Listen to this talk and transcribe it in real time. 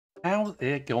How's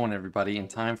it going, everybody? In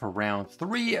time for round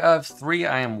 3 of 3.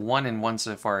 I am 1-1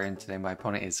 so far, and today my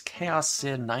opponent is Chaos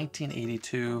Sid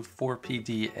 1982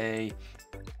 4PDA.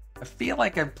 I feel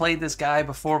like I've played this guy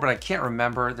before, but I can't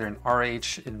remember. They're an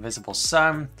RH Invisible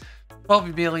Sun,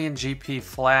 12 billion GP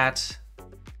flat.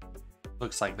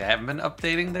 Looks like they haven't been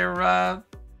updating their,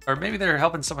 or maybe they're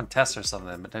helping someone test or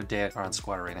something, but no DTMG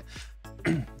Squad Arena.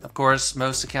 Of course,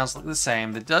 most accounts look the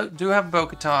same. They do have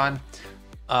Bo-Katan.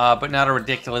 But not a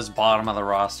ridiculous bottom of the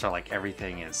roster like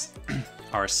everything is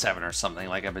R7 or something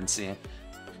like I've been seeing.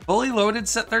 Fully loaded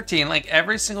set 13, like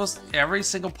every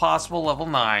single possible level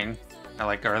 9, or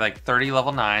like 30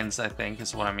 level 9s, I think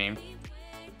is what I mean.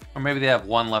 Or maybe they have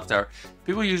one left out.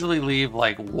 People usually leave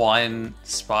like one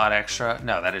spot extra.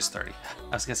 No, that is 30.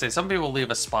 I was gonna say some people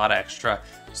leave a spot extra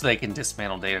so they can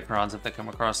dismantle Datacrons if they come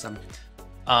across them.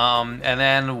 And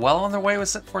then well on their way with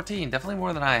set 14, definitely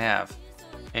more than I have.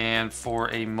 And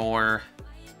for a more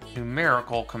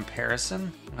numerical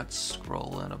comparison, let's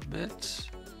scroll in a bit.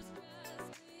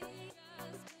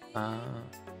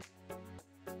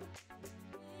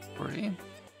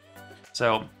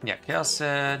 So, yeah, Chaos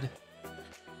said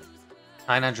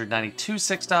 992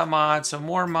 6-dot mods, so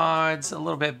more mods, a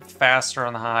little bit faster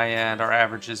on the high end. Our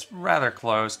average is rather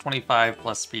close, 25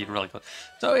 plus speed, really close.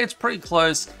 So it's pretty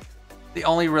close. The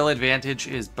only real advantage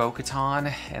is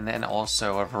Bo-Katan, and then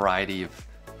also a variety of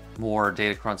more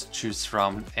Datacrons to choose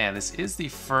from, and this is the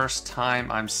first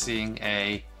time I'm seeing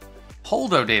a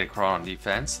Holdo Datacron on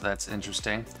defense. That's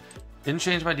interesting. Didn't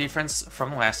change my defense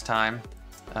from last time.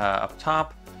 Up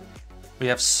top, we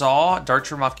have Saw, Dart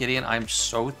Trooper Moff Gideon. I'm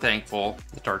so thankful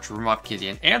that Dart Trooper Moff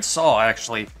Gideon and Saw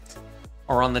actually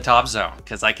are on the top zone,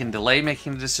 because I can delay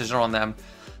making the decision on them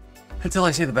until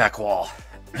I see the back wall,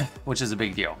 which is a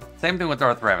big deal. Same thing with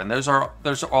Darth Revan. Those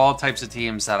are all types of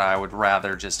teams that I would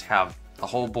rather just have the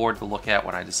whole board to look at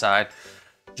when I decide.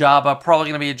 Jabba, probably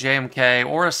going to be a JMK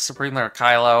or a Supreme Leader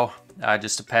Kylo.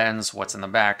 Just depends what's in the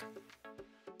back.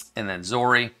 And then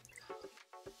Zori.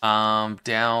 Down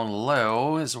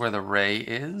low is where the Rey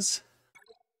is.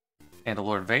 And a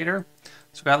Lord Vader.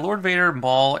 So we got Lord Vader,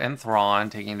 Maul, and Thrawn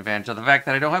taking advantage of the fact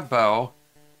that I don't have Bo.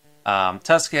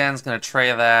 Tuskens going to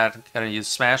Traya that. Going to use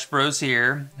Smash Bros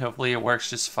here. Hopefully it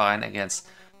works just fine against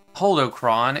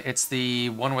HoldoCron. It's the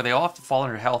one where they all have to fall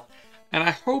under health. And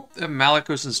I hope that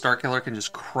Malgus and Starkiller can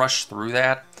just crush through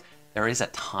that. There is a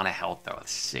ton of health, though.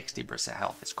 60%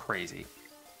 health. It's crazy.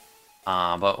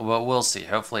 But we'll see.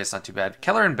 Hopefully it's not too bad.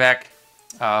 Kelleran Beq,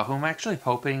 who I'm actually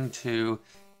hoping to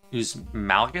use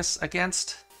Malgus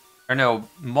against. Or no,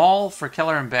 Maul for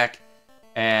Kelleran Beq,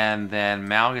 and then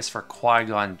Malgus for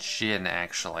Qui-Gon Jinn,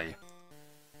 actually.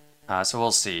 So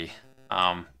we'll see.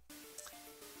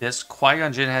 This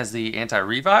Qui-Gon Jinn has the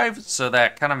anti-revive, so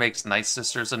that kind of makes Night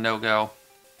Sisters a no-go.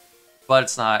 But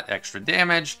it's not extra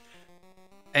damage.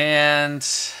 And,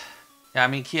 yeah, I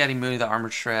mean, Ki-Adi Mu, the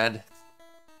Armored Shred.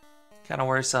 Kind of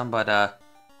worrisome, but I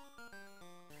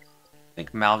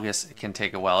think Malgus can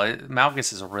take it well.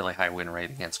 Malgus is a really high win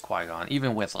rate against Qui-Gon,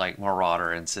 even with, like,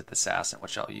 Marauder and Sith Assassin,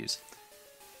 which I'll use.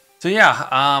 So, yeah,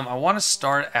 I want to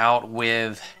start out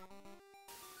with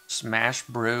Smash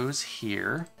Bros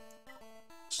here.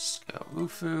 Just go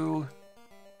Ufu,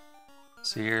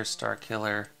 Seer,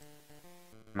 Starkiller,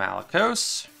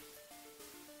 Malakos,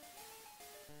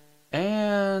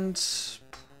 and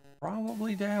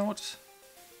probably Doubt.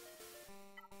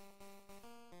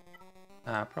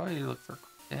 Probably look for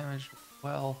damage.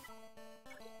 Well,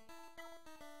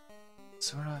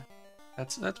 sort of.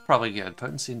 That's probably good.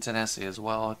 Potency and Tenacity as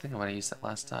well. I think I might have used that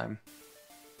last time.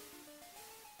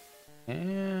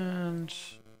 And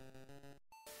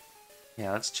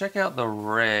yeah, let's check out the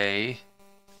Rey.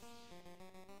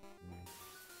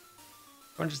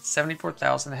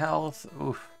 274,000 health.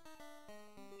 Oof.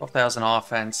 12,000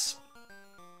 offense.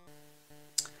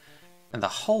 And the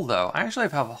Holdo. I actually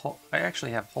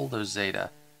have Holdo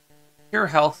Zeta. Pure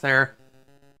health there.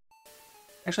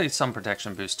 Actually, some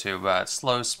protection boost too, but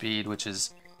slow speed, which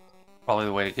is probably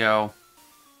the way to go.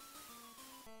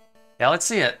 Yeah, let's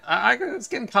see it. I was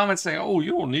getting comments saying, "Oh,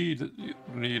 you don't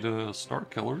need a Star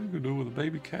Killer. You can do it with a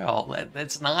baby cow."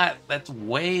 That's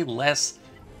way less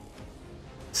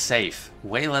safe,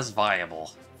 way less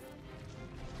viable.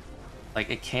 Like,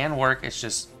 it can work, it's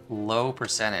just low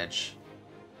percentage.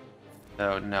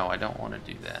 So no, I don't want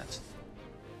to do that.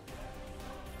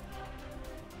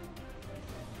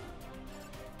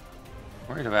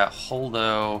 Worried about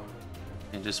Holdo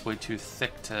and just way too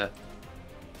thick to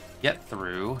get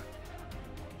through.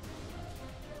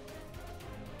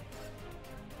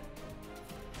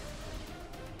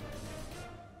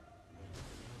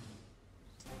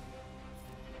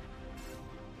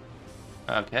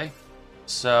 Okay.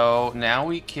 So now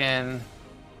we can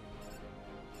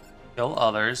kill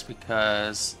others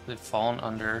because they've fallen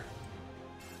under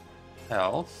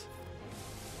health.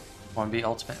 Want to be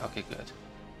ultimate? Okay, good.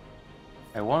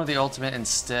 I wanted the ultimate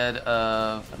instead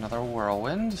of another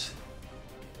whirlwind.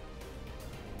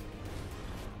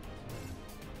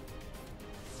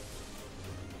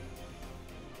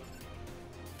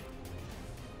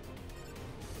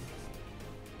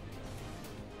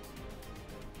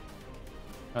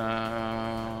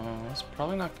 It's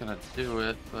probably not gonna do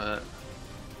it, but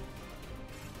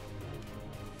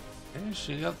okay,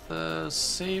 she got the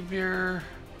savior.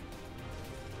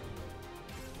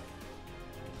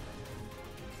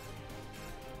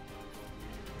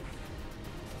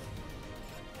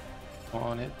 Come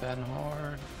on, hit bad and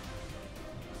hard.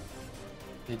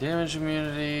 The damage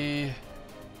immunity.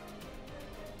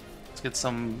 Let's get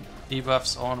some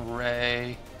debuffs on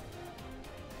Rey.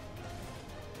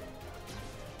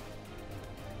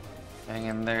 Hang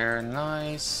in there,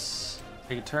 nice.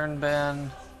 Take a turn,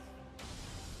 Ben.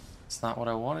 It's not what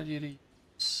I wanted you to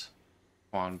use.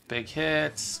 Come on, big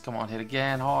hits. Come on, hit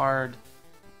again, hard.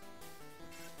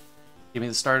 Give me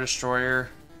the Star Destroyer.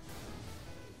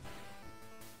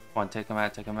 Come on, take him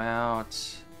out, take him out.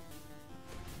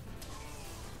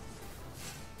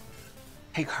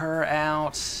 Take her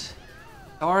out.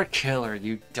 Star Killer,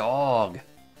 you dog.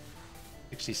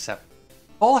 67.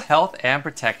 Full health and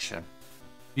protection.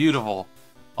 Beautiful.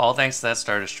 All thanks to that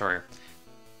Star Destroyer.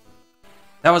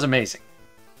 That was amazing.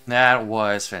 That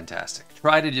was fantastic.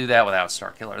 Try to do that without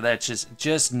Star Killer. That's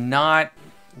just not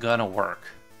gonna work.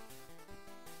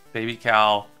 Baby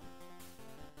cow.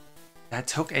 That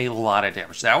took a lot of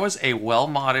damage. That was a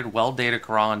well-modded,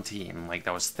 well-datacron team. Like,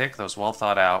 that was thick, that was well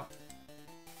thought out.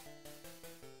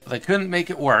 But they couldn't make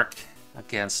it work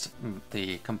against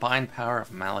the combined power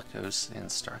of Malgus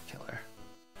and Star Killer.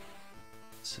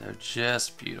 So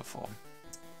just beautiful.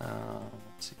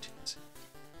 Let's see,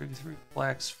 33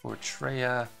 flex for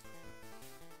Traya.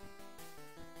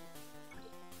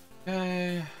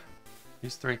 Okay,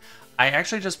 these three. I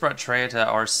actually just brought Traya to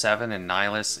R7 and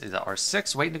Nihilus is at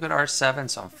R6, waiting to go to R7,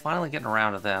 so I'm finally getting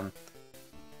around to them.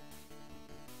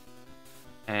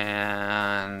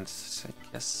 And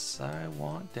I guess I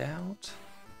want Doubt.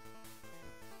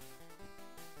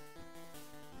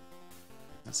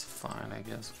 That's fine, I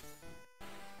guess.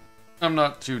 I'm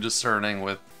not too discerning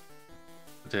with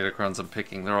the datacrons I'm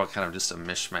picking. They're all kind of just a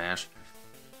mishmash.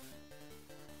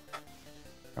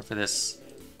 Or for this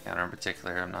counter in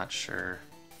particular, I'm not sure.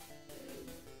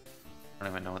 I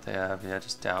don't even know what they have. Yeah,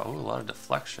 just Doubt. Ooh, a lot of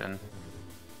deflection.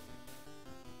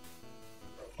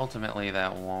 Ultimately,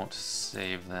 that won't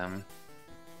save them.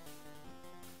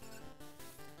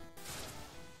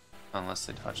 Unless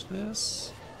they touch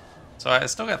this. So I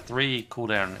still got 3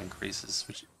 cooldown increases,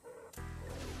 which...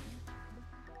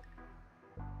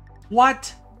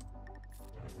 What?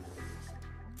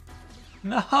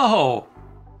 No!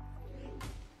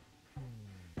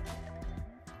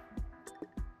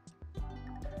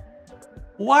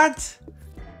 What?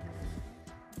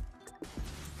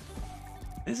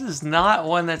 This is not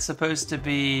one that's supposed to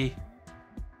be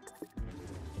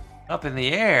up in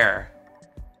the air.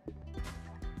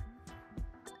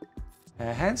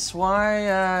 Hence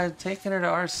why taking her to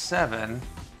R7.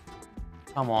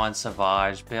 Come on,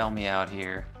 Savage, bail me out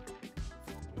here.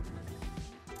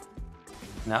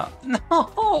 No, no,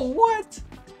 what?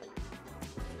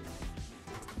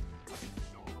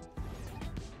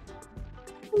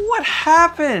 What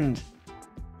happened?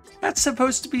 That's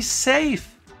supposed to be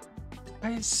safe.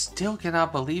 I still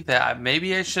cannot believe that.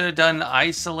 Maybe I should have done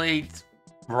Isolate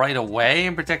right away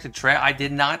and protected Traya. I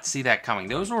did not see that coming.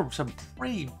 Those were some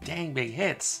pretty dang big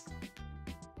hits.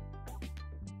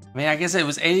 I mean, I guess it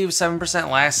was 87%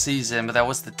 last season, but that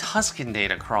was the Tusken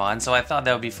Datacron, so I thought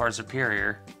that would be far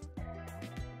superior.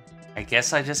 I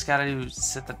guess I just gotta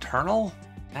set the Eternal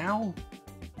now?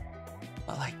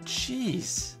 But like,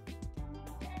 jeez.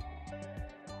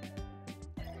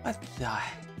 What the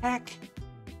heck?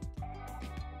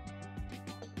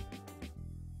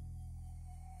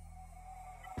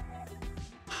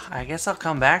 I guess I'll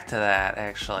come back to that,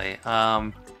 actually.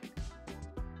 Let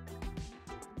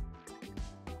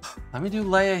me do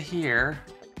Leia here.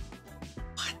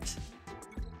 What?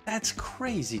 That's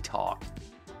crazy talk.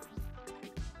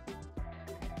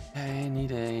 Okay,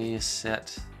 need a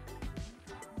set.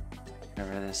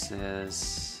 Whatever this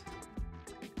is.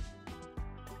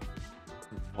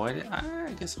 Avoid it.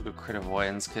 I guess we'll go crit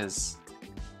avoidance because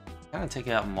kind of take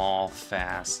out Maul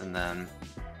fast and then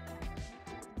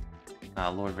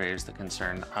Lord Vader's the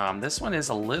concern. This one is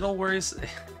a little worrisome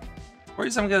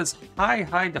because it's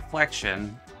high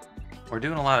deflection. We're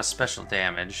doing a lot of special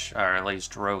damage, or at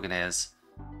least Drogon is.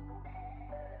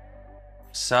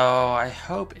 So I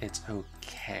hope it's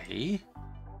okay.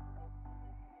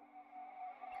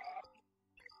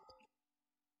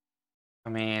 I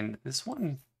mean, this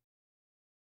can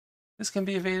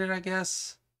be evaded, I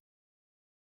guess.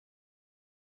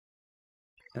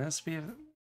 Can this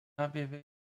not be evaded?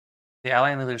 The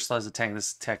ally leader slows the tank.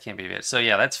 This attack can't be evaded. So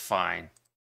yeah, that's fine.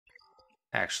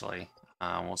 Actually,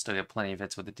 we'll still get plenty of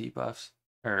hits with the debuffs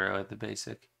or with the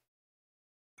basic.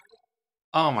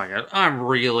 Oh my god, I'm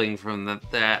reeling from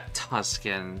that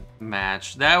Tusken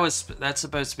match. That's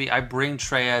supposed to be. I bring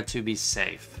Traya to be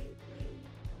safe.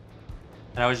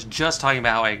 And I was just talking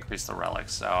about how I increased the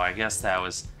relics, so I guess that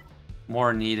was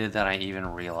more needed than I even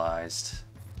realized.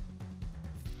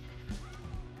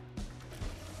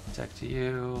 Protect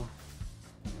you.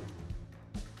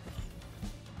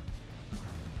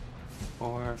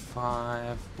 4,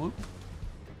 5, whoop.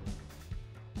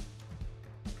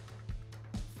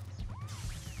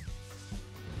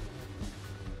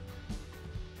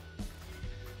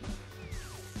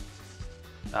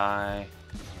 Die.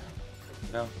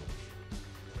 Go.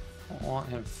 I want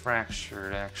him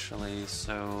fractured, actually,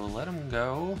 so let him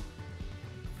go.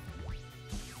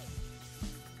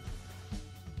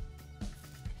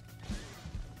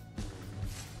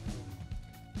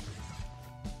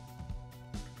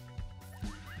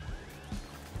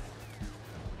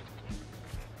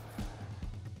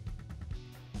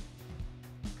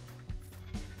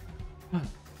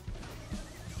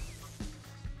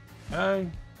 Okay.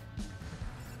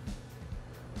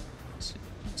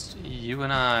 You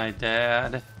and I,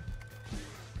 Dad.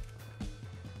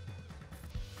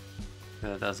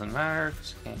 That doesn't matter,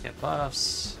 because you can't get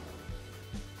buffs.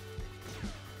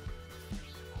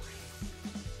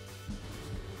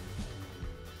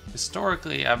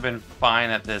 Historically, I've been fine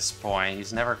at this point.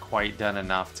 He's never quite done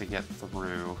enough to get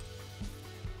through.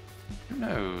 Who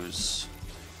knows?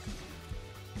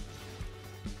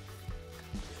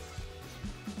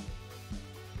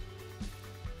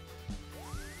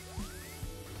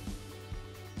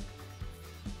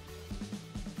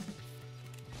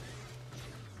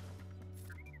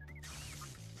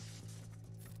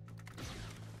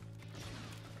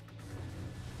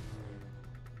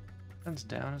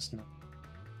 Down is not.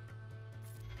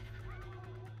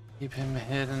 Keep him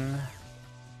hidden.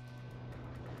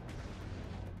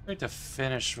 Great to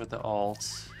finish with the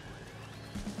ult.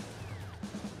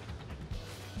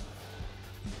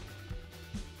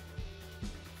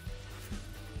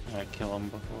 I might kill him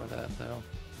before that though.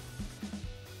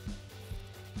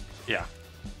 Yeah.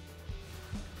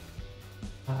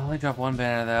 I only dropped one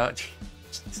banner though.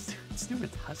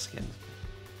 Stupid Tuskens.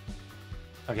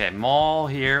 Okay, Maul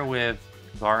here with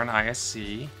Garn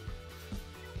ISC.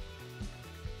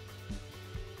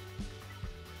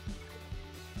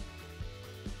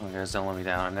 Oh, guys, don't let me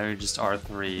down. I know you're just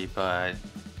R3, but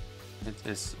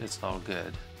it's all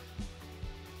good.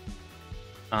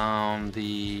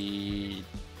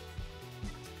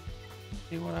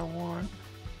 See what I want.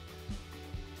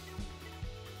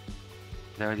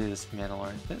 Did I do this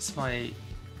Mandalorian? This might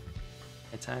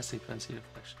attack sequence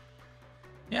deflection.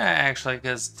 Yeah, actually,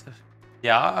 because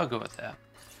yeah, I'll go with that.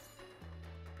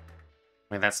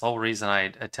 I mean, that's the whole reason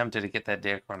I attempted to get that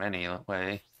DTMG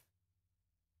anyway.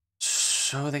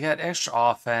 So they got extra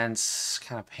offense,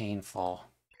 kind of painful.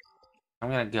 I'm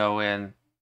gonna go in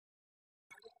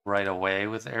right away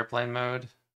with airplane mode.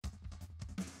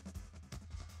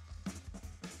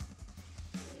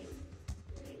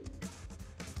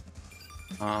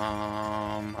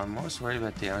 I'm most worried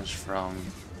about damage from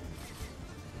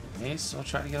Ace. I'll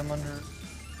try to get him under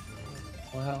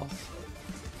full health.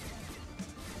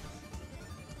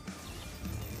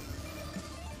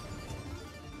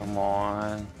 Come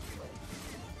on.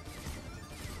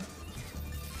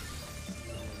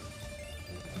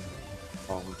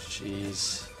 Oh,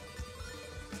 jeez.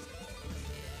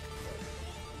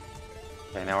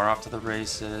 Okay, now we're off to the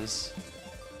races.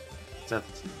 Except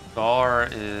Gar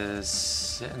is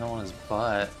sitting on his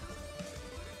butt.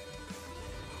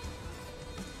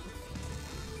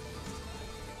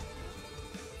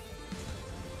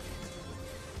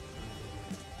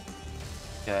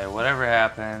 Okay, whatever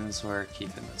happens, we're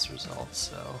keeping this result,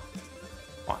 so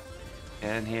come on,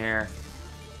 get in here.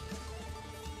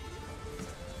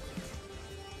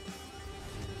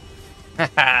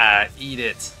 Haha, eat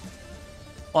it.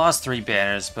 Lost 3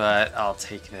 banners, but I'll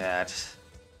take that.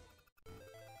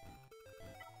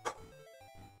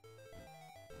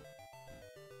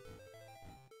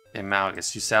 Hey,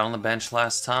 Malgus, you sat on the bench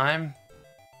last time.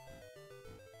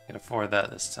 Can afford that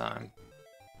this time.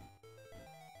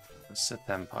 Sith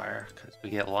Empire, because we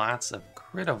get lots of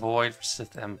Rid of Void for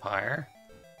Sith Empire.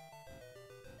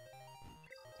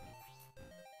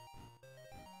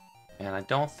 And I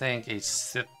don't think a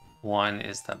Sith one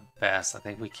is the best. I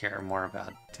think we care more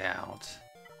about Doubt.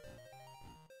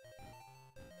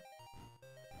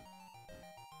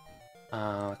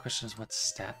 The question is, what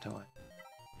stat do I?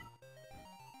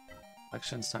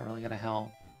 Collection's not really gonna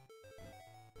help.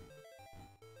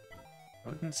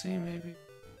 Potency, maybe?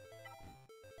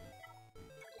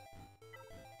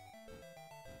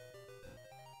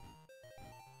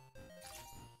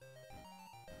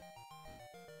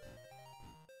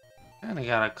 Kinda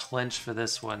got a clinch for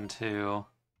this one, too.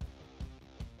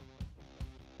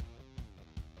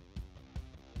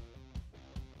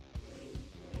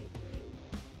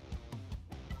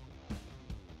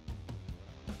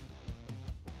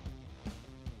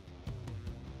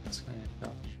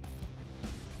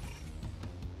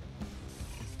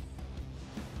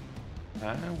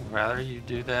 I would rather you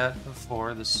do that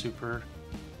before the super...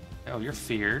 Oh, you're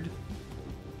feared.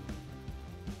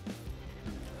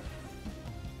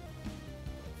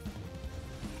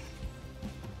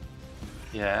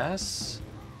 Yes.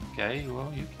 Okay,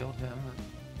 well, you killed him.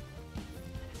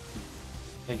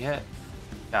 Big hit.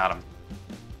 Got him.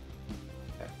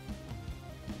 Okay.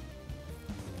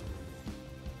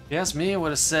 If you asked me, I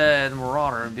would have said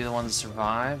Marauder would be the one to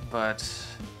survive, but...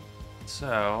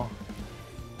 So...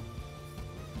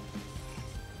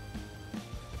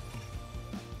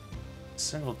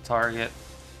 Single target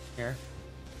here.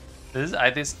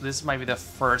 This might be the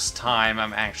first time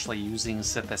I'm actually using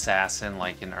Sith Assassin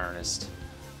like in earnest.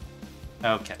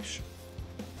 Okay.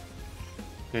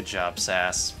 Good job,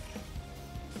 Sass.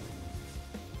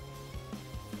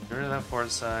 Get rid of that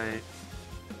foresight.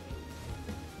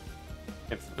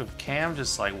 If Cam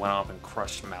just like went up and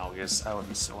crushed Malgus, I would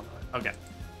be so annoyed. Okay.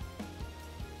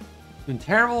 Been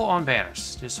terrible on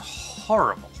banners. Just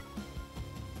horrible.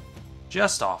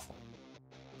 Just awful.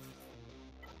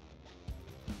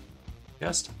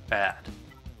 Just bad.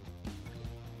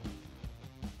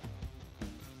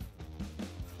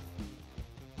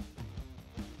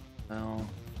 No.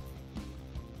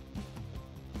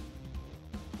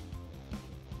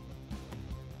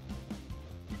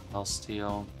 I'll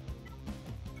steal.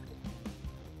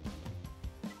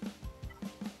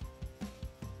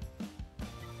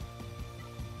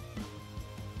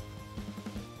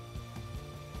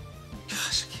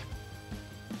 Gosh, I can't.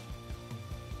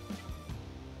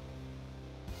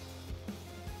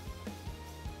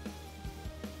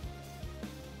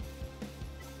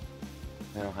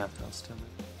 I don't have those to me.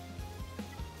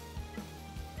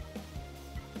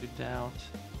 Good doubt.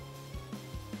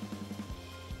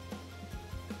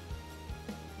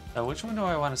 Which one do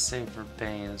I want to save for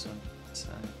Bane? Is what I'm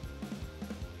saying.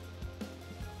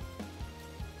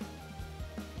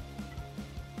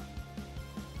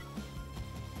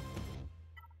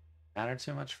 Matter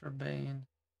too much for Bane.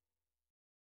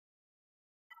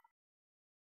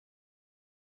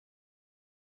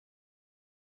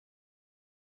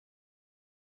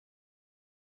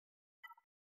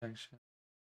 I guess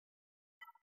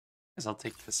I'll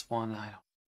take this one. I don't.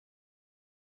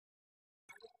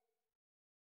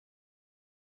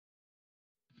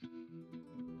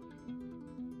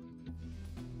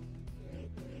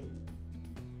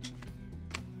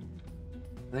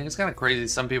 I think it's kind of crazy.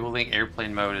 Some people think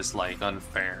airplane mode is like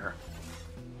unfair.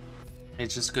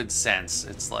 It's just good sense.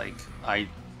 It's like I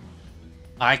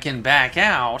can back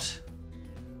out,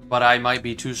 but I might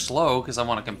be too slow because I'm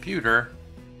on a computer.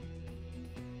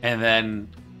 And then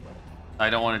I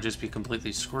don't want to just be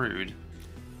completely screwed.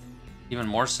 Even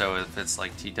more so if it's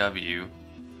like TW.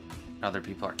 Other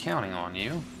people are counting on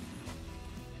you.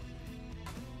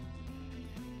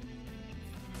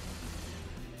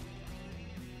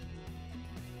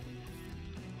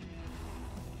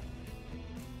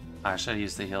 I should have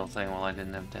used the heal thing while I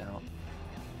didn't have doubt.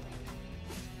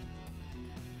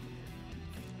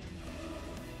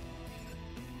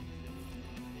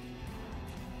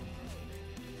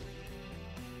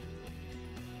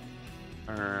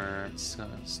 Or it's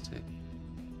gonna stay.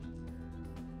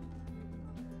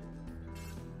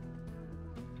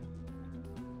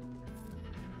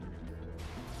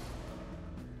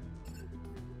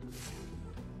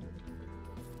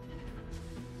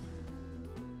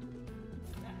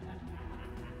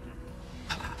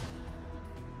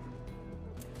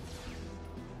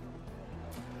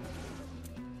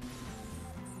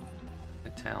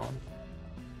 Talon.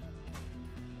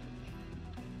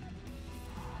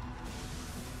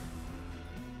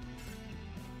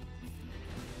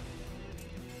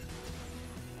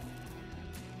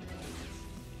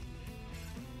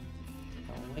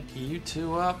 I'll link you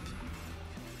two up.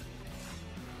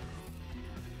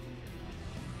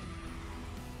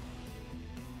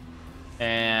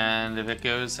 And if it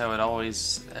goes how it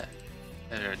always,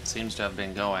 it seems to have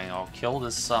been going, I'll kill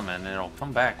this summon and it'll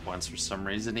come back once for some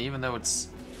reason, even though it's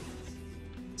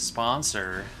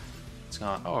sponsor. It's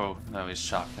gone. Oh no, he's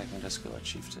shocked. I can just go at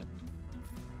Chieftain.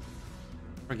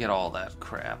 Forget all that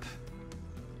crap.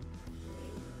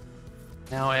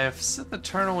 Now, if Sith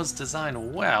Eternal was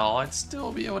designed well, I'd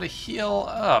still be able to heal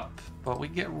up, but we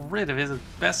get rid of his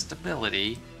best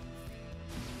ability.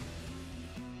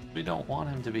 We don't want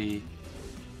him to be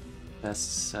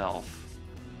best self.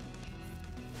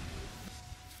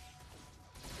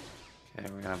 Okay,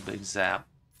 we're gonna big zap.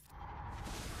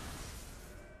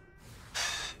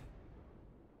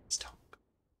 Stop.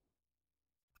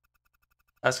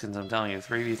 Tuskens, I'm telling you,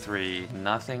 3v3,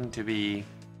 nothing to be...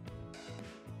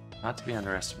 not to be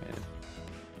underestimated.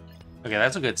 Okay,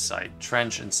 that's a good sight.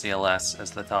 Trench and CLS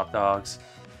as the top dogs.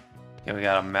 Okay, we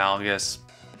got a Malgus.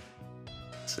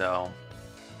 So...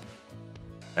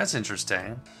 that's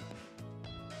interesting.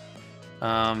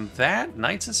 That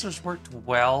Night Sisters worked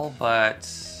well, but...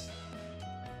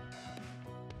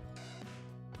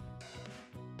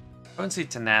 potency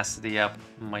tenacity up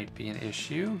might be an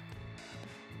issue.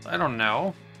 I don't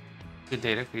know. Good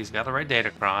data. He's got the right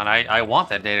Datacron. I want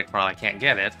that Datacron. I can't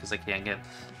get it because I can't get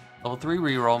level 3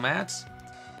 reroll mats.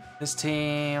 This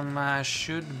team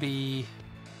should be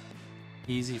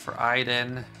easy for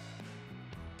Iden.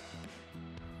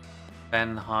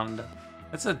 Ben Hondo.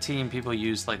 That's a team people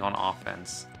use like on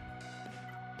offense,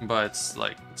 but it's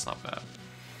like it's not bad.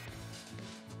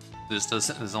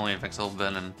 This only affects old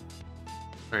Ben and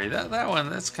Zori. That one,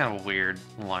 that's kind of a weird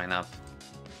lineup.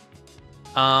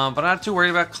 But I'm not too worried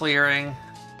about clearing.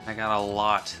 I got a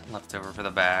lot left over for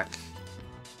the back,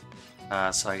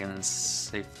 so I can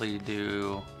safely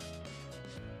do.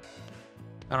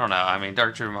 I don't know. I mean,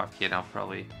 Dark Dream Up, I'll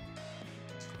probably.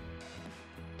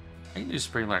 I can do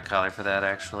Supreme Lord Kyler for that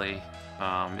actually,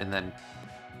 and then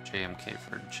JMK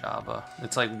for Jabba.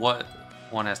 It's like what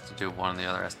one has to do one, and the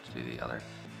other has to do the other.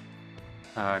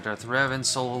 Darth Revan,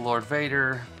 Solo Lord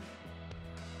Vader,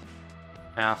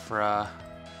 Aphra,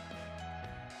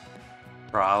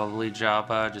 probably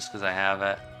Jabba, just because I have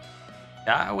it.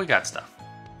 Yeah, we got stuff.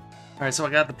 Alright, so I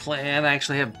got the plan. I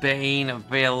actually have Bane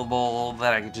available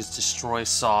that I could just destroy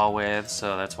Saw with,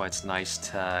 so that's why it's nice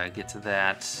to get to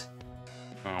that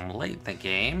late in the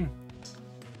game.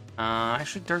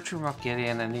 Actually, Dark Trooper Moff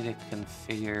Gideon, I need to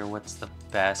configure what's the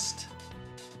best.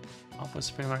 I'll put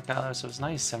Supreme Lord Kyler, so it's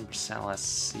 97%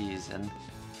 last season.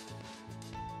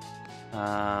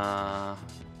 Yeah.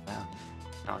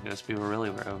 Malgus, people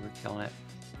really were overkilling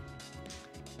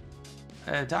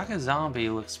it. Daka Zombie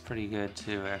looks pretty good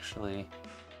too, actually.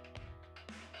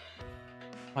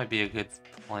 Might be a good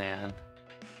plan.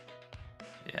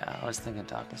 Yeah, I was thinking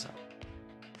Daka Zombie.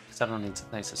 Because I don't need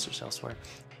Night Sisters elsewhere.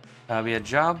 We had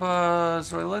Jabba,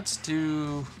 so let's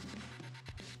do...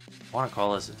 I want to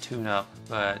call this a tune-up,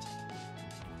 but...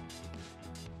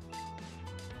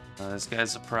 this guy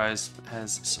has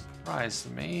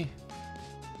surprised me.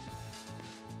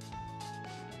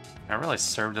 I really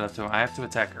served it up to him. I have to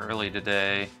attack early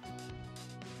today.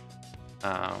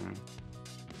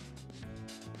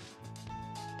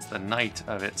 It's the night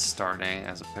of it starting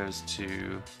as opposed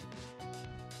to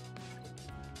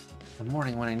the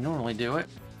morning when I normally do it.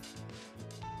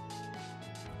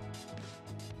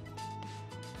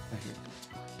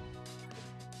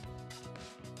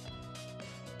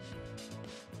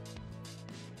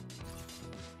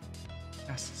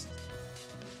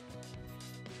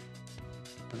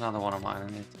 Another one of mine I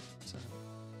need to, so.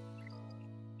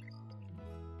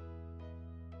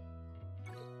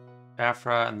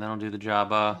 Aphra, and then I'll do the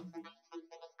Jabba.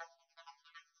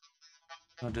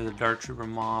 I'll do the Dark Trooper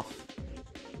Moff.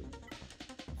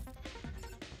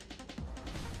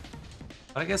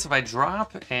 But I guess if I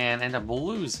drop and end up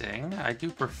losing, I do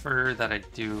prefer that I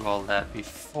do all that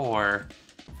before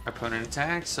opponent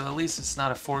attacks, so at least it's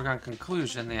not a foregone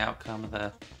conclusion, the outcome of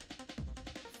the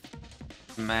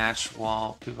match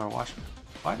while people are watching.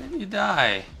 Why didn't you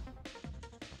die?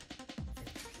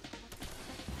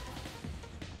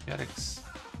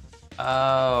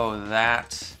 Oh,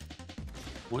 that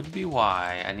would be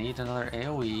why. I need another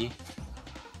AoE.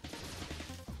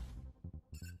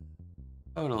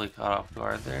 Totally caught off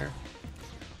guard there.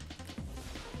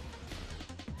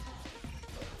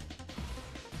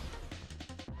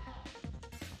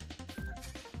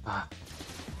 Ah.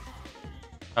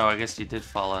 Oh, I guess you did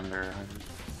fall under 100.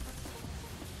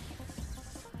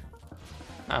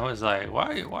 I was like,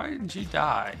 why didn't you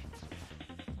die?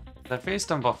 I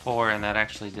faced him before and that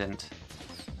actually didn't.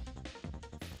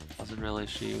 Was a real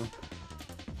issue.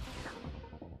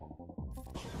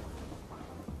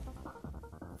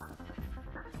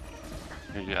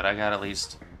 Okay, good. I got at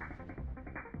least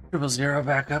 000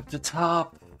 back up to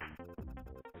top.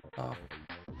 Oh,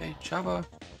 hey, Jabba.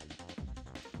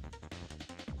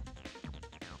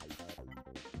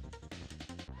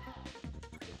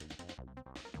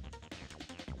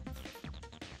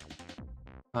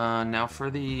 Now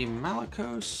for the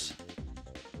Malgus.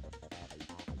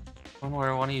 One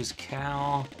where I want to use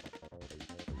Cal.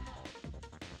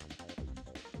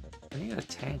 I need a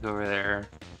tank over there.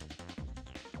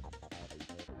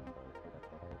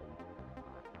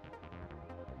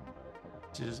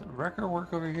 Does Wrecker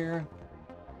work over here?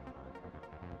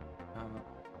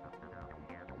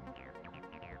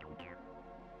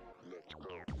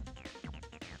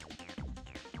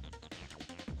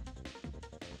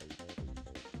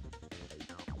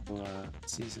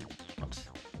 Season. Oops.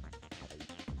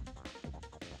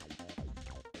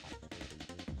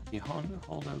 The Hondo,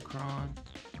 HoldoCron,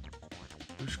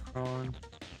 HoldoCron.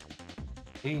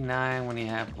 89 when you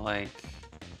have like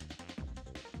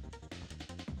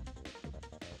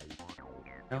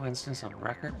no instance of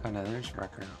Wrecker. Oh no, there's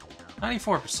Wrecker.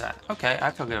 94%. Okay,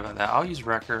 I feel good about that. I'll use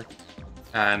Wrecker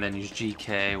and then use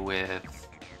GK with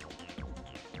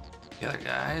the other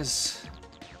guys.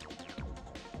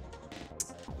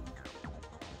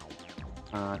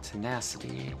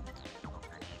 Tenacity.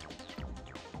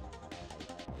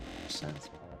 Sense.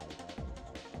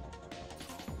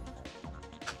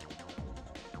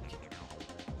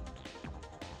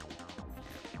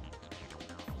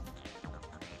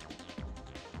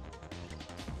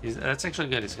 That's actually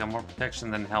good. He's got more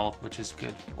protection than health, which is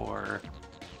good for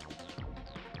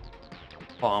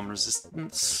bomb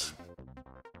resistance.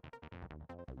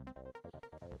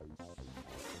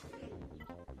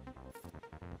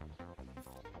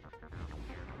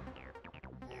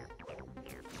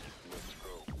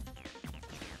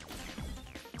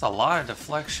 It's a lot of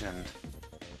deflection.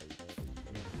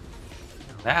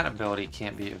 That ability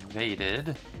can't be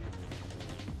evaded.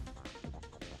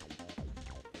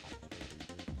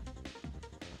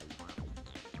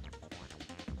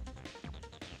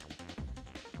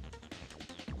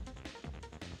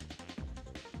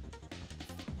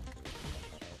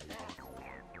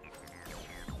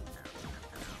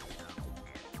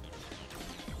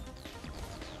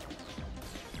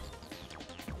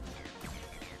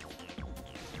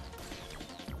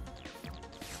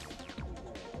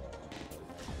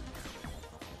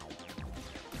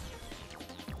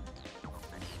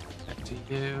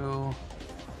 You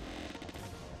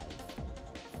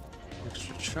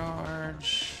extra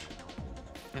charge.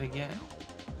 Hit again.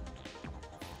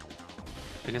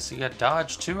 I guess you got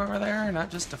dodge too over there, not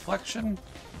just deflection.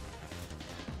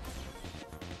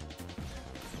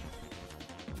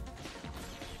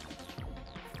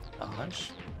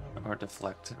 Dodge or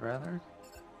deflect rather.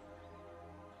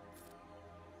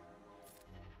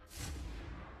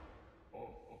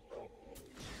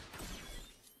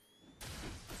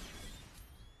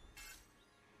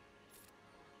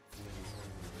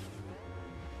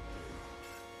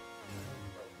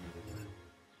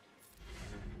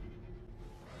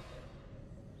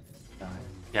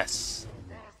 Yes.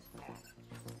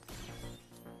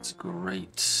 It's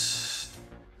great.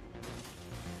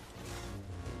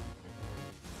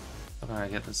 How do I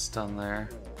get this done there?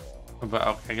 But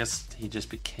oh, I guess he just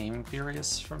became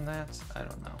furious from that? I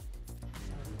don't know.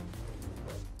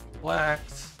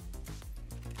 Blacked.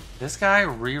 This guy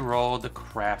re-rolled the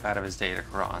crap out of his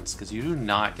datacrons because you do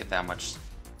not get that much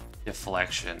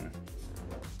deflection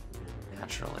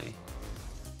naturally.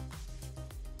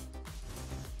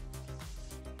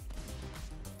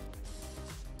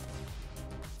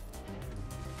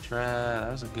 That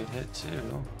was a good hit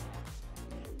too.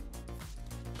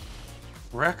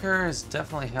 Wrecker is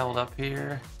definitely held up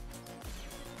here.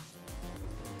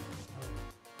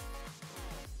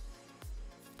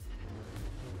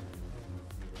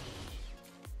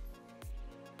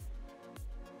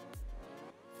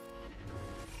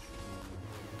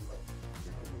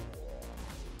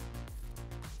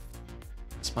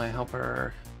 This might help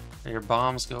her. Your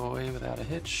bombs go away without a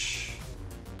hitch.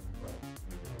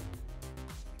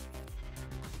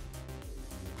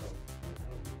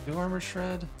 Do armor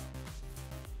shred?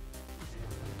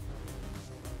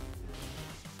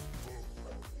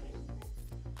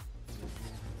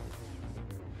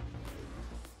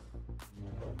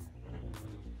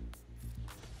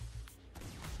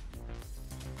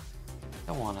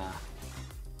 I wanna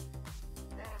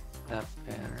that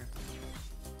banner.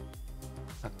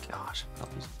 Oh gosh,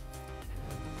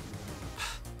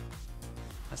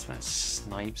 that's my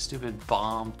snipe, stupid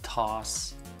bomb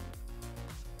toss.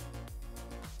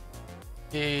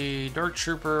 A Dark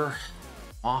Trooper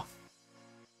off.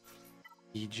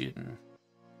 Eden.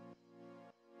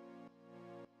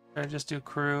 Should I just do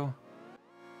crew?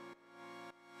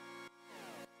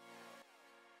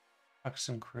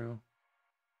 Tuskens crew.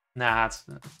 Nah, it's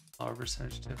a lower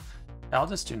percentage too. I'll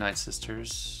just do Night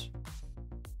Sisters.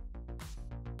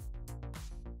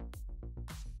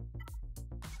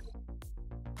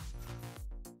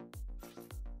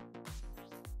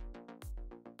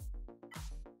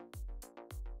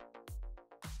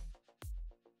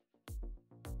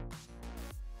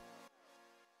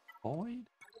 Void?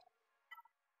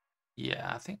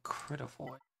 Yeah, I think crit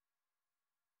avoid.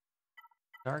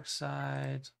 Dark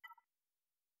side.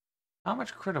 How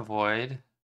much crit avoid?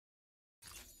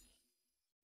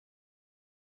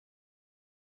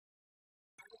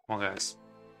 Come on, guys.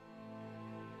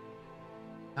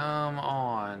 Come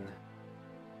on.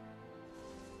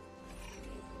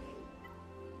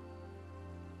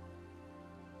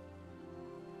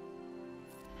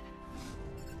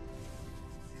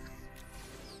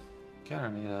 Kinda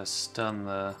need to stun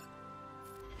the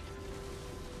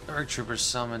Dark Trooper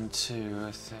summon too,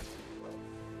 I think.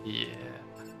 Yeah.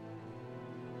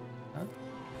 Huh?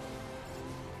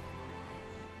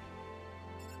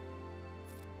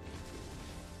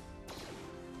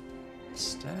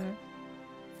 Stack.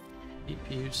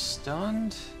 CPU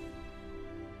stunned.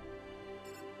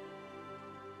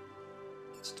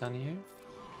 Stun you.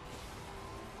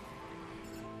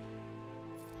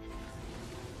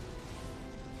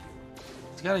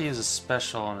 He's got to use a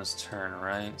special on his turn,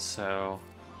 right? So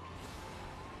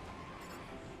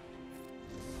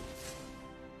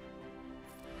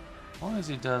as long as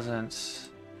he doesn't.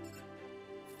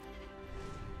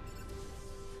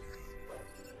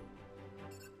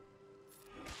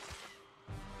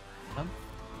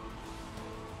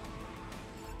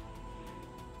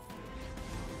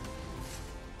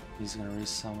 He's gonna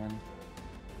resummon.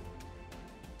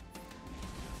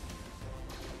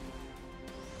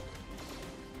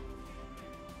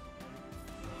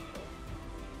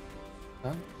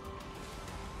 Done.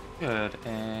 Good.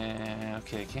 And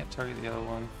okay, can't target the other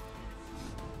one.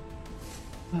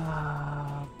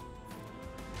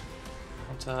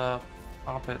 What's up?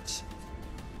 Pop it.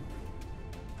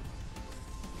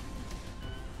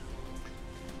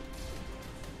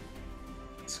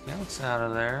 Scouts out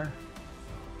of there.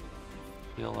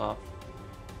 Heal up.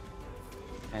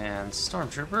 And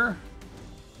Stormtrooper.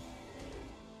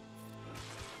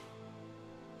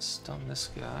 Stun this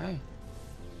guy.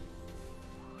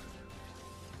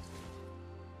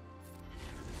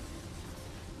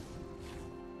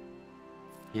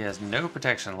 He has no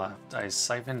protection left. I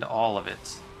siphoned all of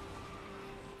it.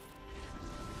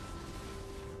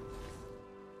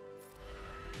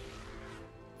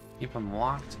 Keep him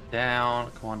locked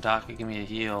down. Come on, Doc, give me a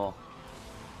heal.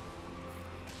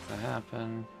 That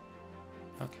happen.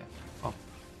 Okay. Oh.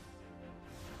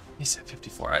 He said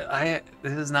 54.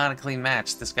 This is not a clean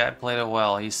match. This guy played it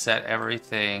well. He set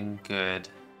everything good.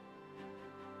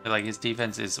 Like, his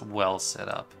defense is well set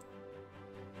up.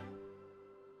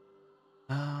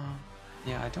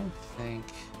 Yeah, I don't think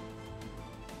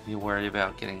you worry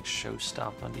about getting show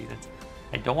stopped on defense.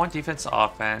 I don't want defense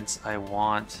offense. I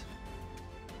want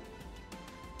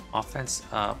offense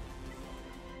up.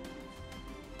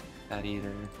 That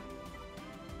either.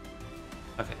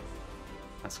 Okay,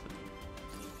 that's good.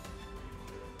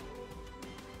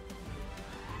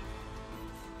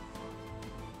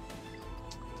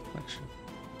 Deflection.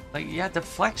 Like, yeah,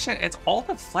 deflection. It's all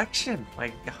deflection.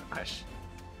 My gosh.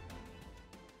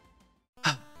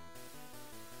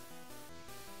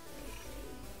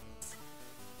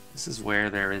 This is where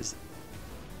there is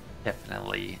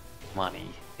definitely money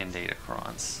in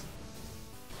datacrons.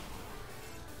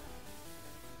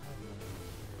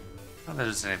 Not that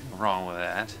there's anything wrong with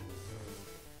that.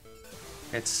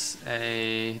 It's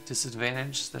a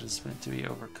disadvantage that is meant to be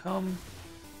overcome.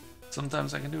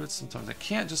 Sometimes I can do it, sometimes I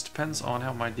can't. Just depends on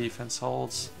how my defense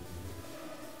holds.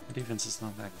 My defense is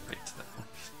not that great though.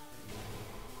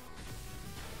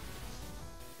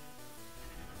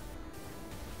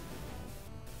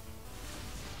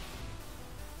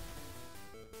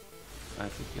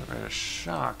 If we get rid of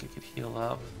shock, it could heal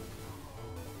up.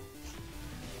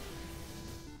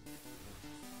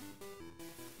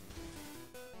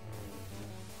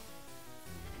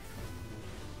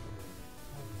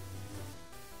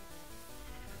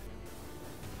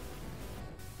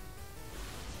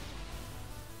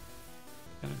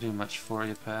 Gonna do much for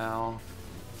you, pal.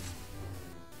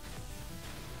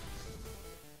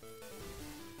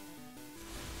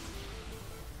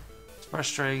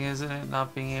 Frustrating, isn't it,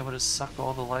 not being able to suck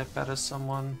all the life out of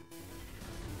someone?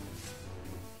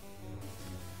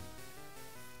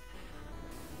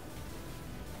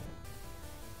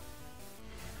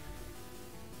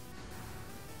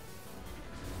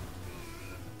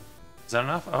 Is that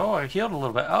enough? Oh, I healed a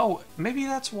little bit. Oh, maybe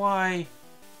that's why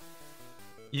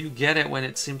you get it when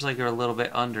it seems like you're a little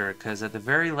bit under, because at the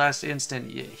very last instant,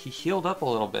 he healed up a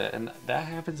little bit, and that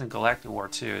happens in Galactic War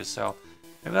too, so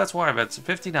maybe that's why, but it's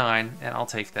 59, and I'll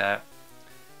take that.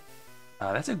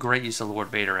 That's a great use of Lord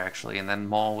Vader, actually, and then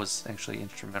Maul was actually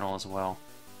instrumental as well.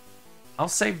 I'll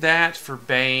save that for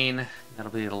Bane.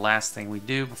 That'll be the last thing we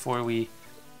do before we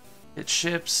hit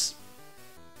ships.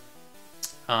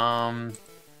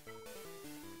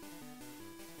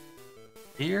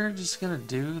 Here, just gonna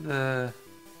do the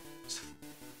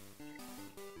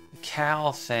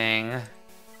Cal thing.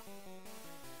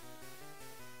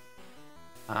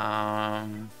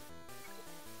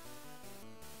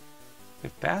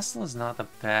 If Basel is not the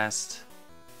best,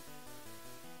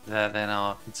 then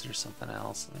I'll consider something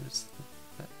else.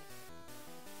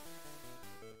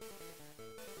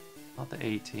 Not the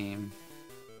A team.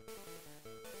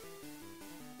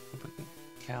 Put the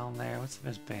Cal in there. What's the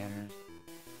best banners?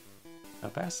 Oh,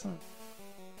 Basel.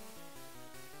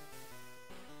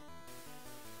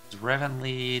 Is Revan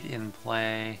lead in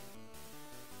play?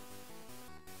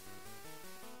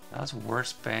 That's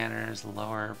worse banners,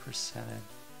 lower percentage.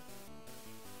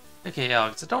 JKL,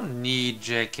 because I don't need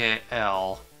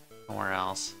JKL somewhere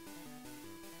else.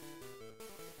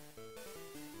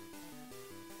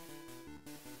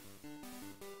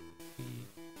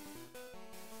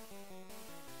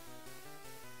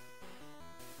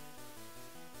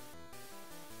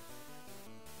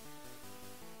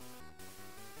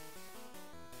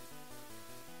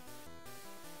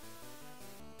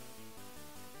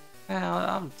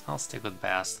 I'll stick with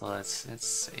Bastila. It's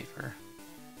safer.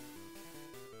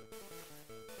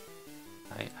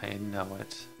 I know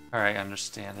it. Or I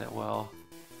understand it well.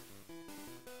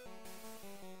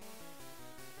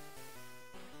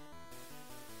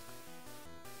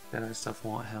 Jedi stuff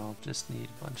won't help. Just need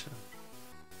a bunch of...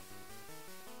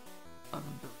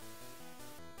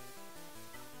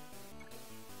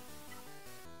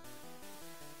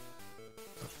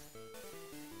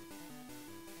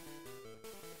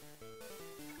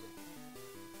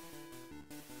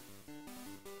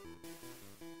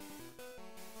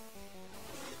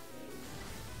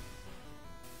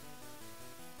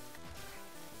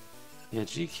 Yeah,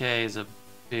 GK is a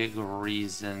big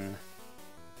reason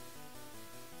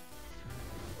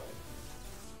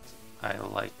I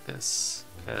like this,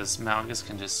 because Malgus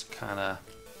can just kind of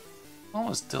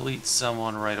almost delete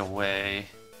someone right away.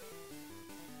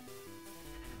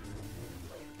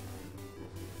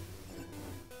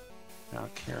 Now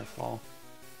careful.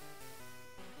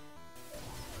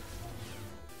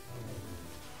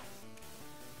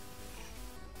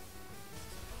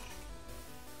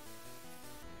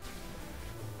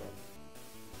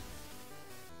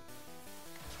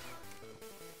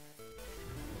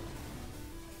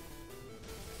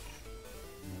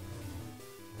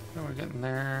 We're getting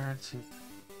there to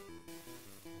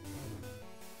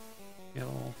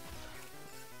kill.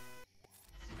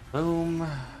 Boom.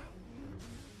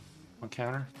 One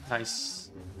counter. Nice.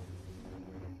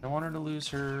 Don't want her to lose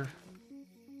her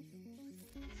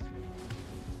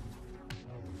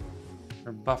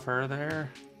buffer there.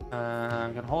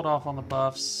 I'm gonna hold off on the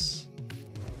buffs.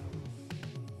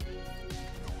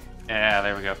 Yeah,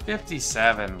 there we go.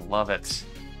 57. Love it.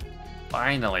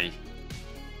 Finally.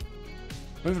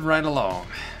 Moving right along.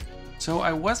 So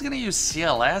I was going to use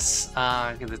CLS,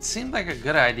 because it seemed like a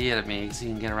good idea to me, because you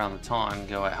can get around the taunt and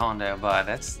go at Hondo, but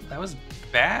that was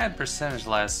bad percentage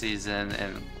last season,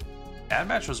 and Bad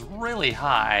Batch was really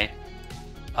high.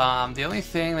 The only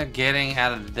thing they're getting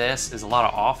out of this is a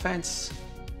lot of offense.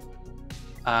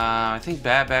 I think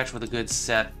Bad Batch with a good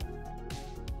set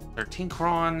 13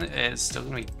 Cron is still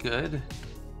going to be good,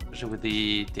 especially with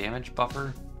the damage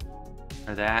buffer,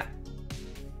 or that.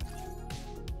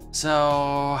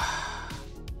 So,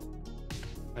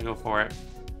 I go for it.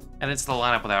 And it's the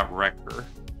lineup without Wrecker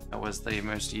that was the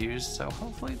most used, so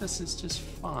hopefully this is just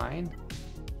fine.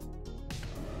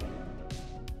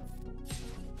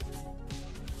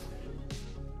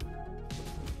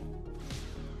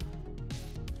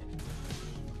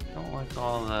 Don't like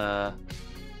all the...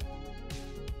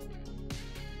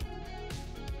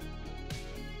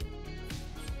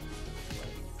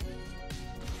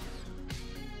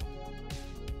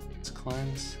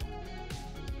 cleanse.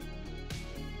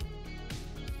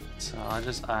 So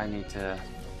I need to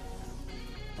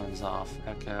cleanse off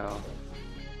Echo.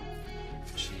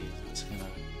 Jeez, it's gonna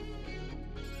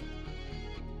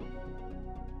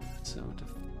so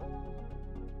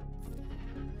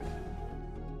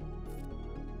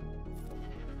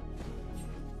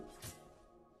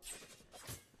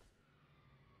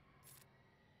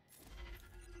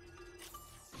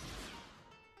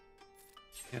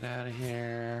Get out of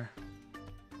here.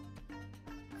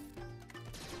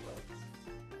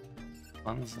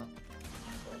 Funds up.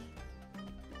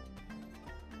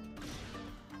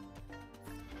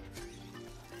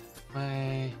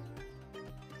 Way.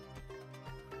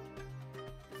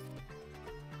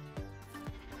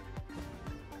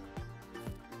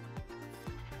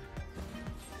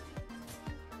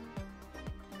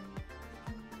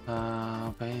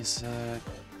 Basic.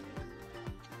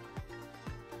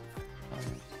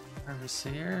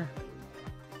 Overseer.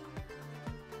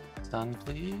 Done,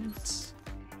 please.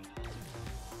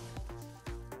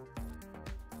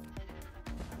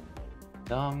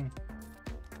 Dumb.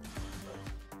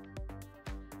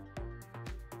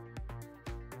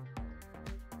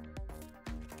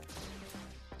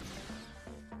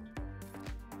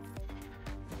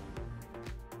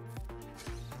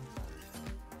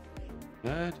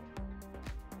 Good.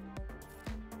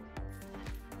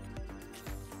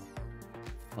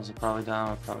 Wasn't probably down.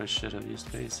 I probably should have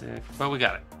used basic, but we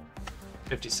got it.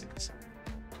 56.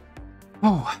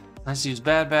 Oh, nice to use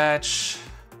Bad Batch.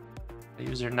 I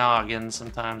use their noggin.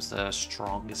 Sometimes the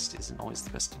strongest isn't always the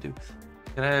best to do.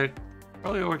 Gonna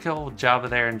probably overkill Jabba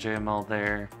there and JML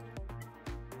there.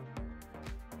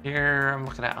 Here, I'm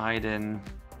looking at Iden.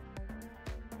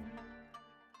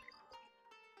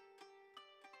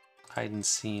 Iden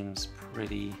seems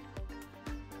pretty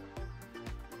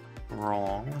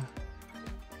wrong.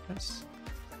 Yes.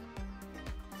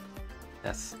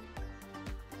 Yes.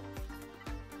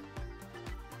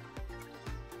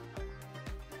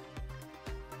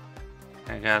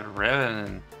 I got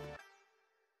Revan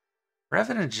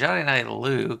and Jedi Knight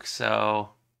Luke,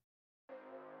 so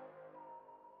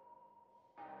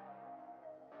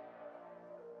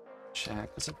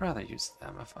check, because I'd rather use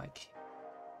them if I can.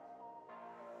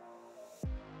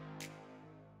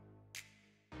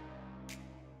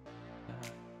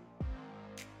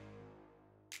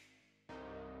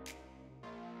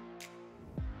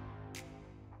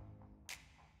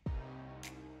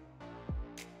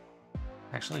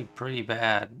 Actually pretty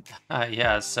bad.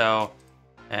 Yeah, so,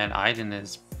 and Iden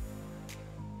is,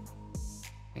 I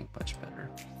think, much better.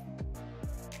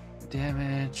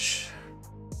 Damage.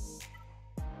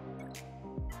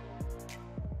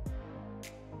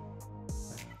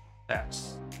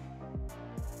 That's.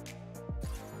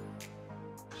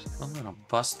 I'm gonna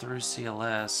bust through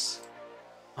CLS.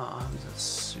 He's a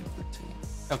super team.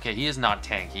 Okay, he is not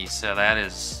tanky, so that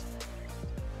is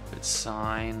a good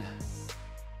sign.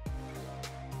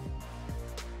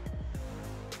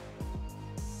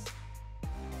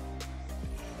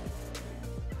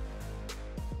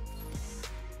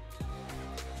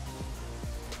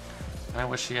 I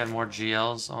wish he had more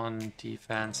GLs on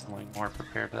defense and like more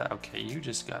prepared for that. Okay, you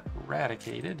just got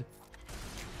eradicated.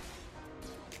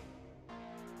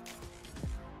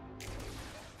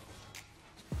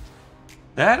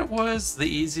 That was the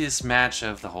easiest match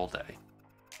of the whole day.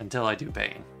 Until I do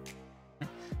Bane.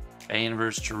 Bane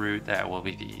versus Chirrut, that will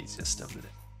be the easiest of the day.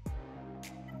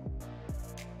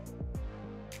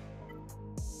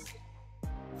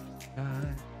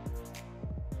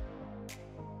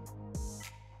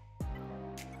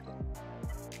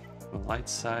 Light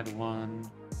side one.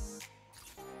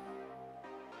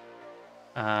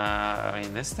 I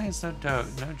mean, this thing's no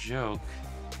joke.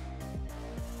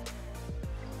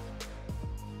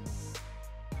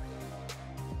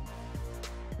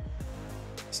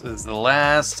 So this is the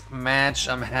last match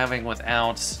I'm having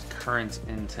without current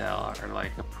intel, or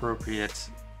like appropriate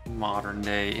modern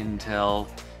day intel,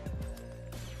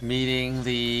 meeting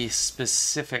the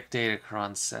specific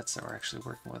datacron sets that we're actually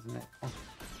working with now.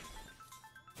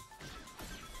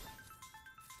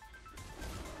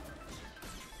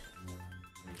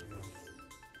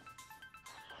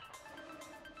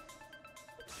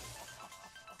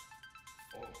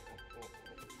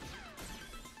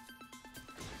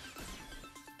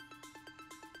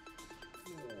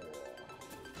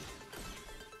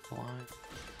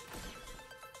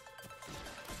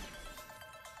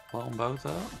 Blow them both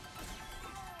up.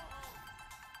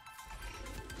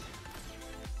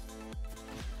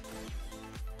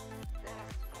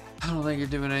 I don't think you're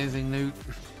doing anything, Newt.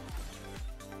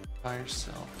 By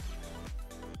yourself.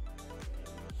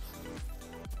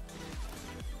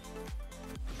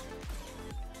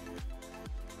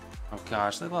 Oh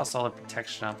gosh, they lost all the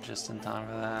protection up just in time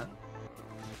for that.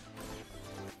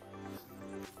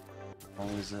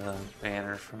 Always a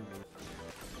banner from.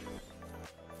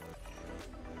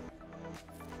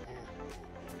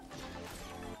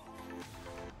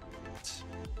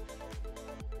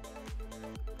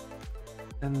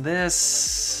 And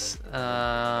this,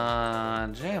 JML.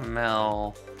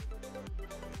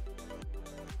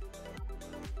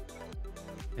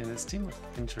 Yeah, this team looks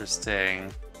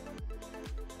interesting.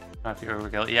 Not if you're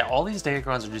overkill. Yeah, all these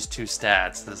Datacrons are just 2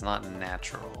 stats. That's not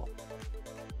natural.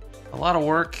 A lot of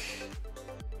work.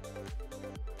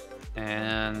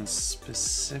 And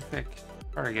specific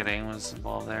targeting was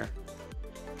involved there.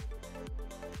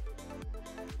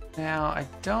 Now, I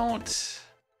don't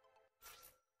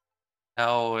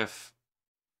know if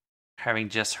having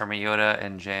just Hermiota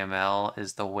and JML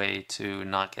is the way to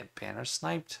not get banner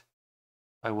sniped.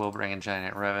 I will bring in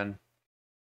Giant Revan.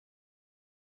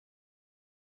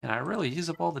 And I really use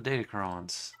up all the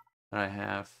Datacrons that I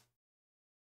have.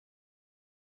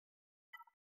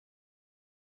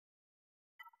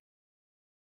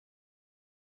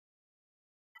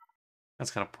 That's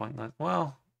kind of pointless.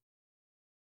 Well,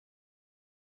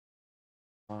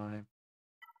 I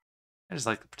just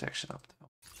like the protection up though.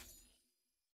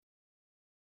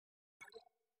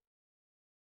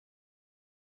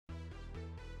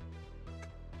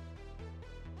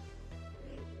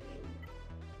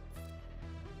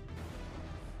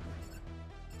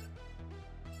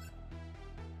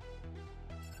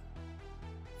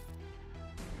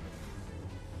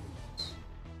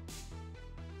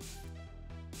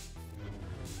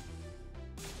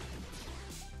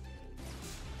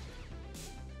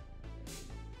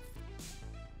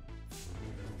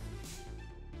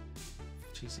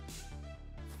 Jesus.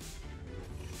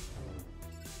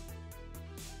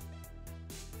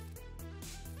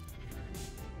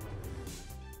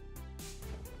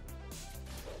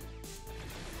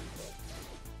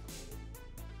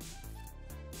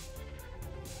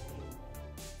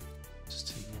 Just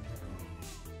take it.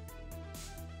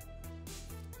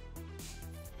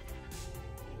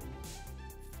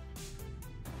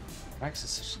 CRex is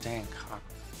such a dang cock.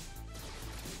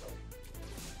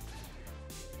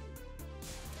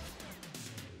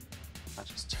 I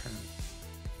just turn.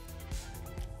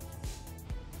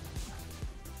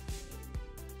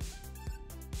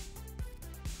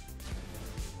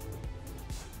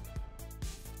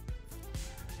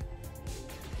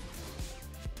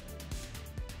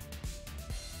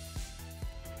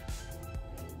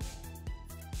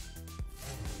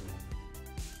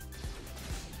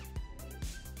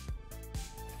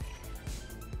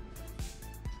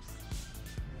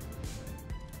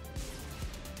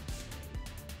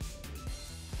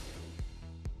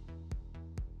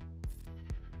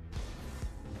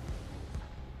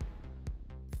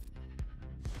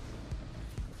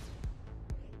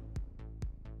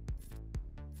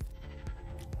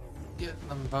 Get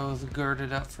them both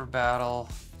girded up for battle.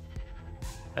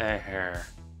 There.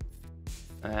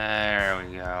 There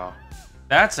we go.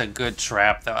 That's a good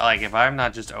trap though. Like if I'm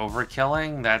not just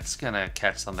overkilling, that's gonna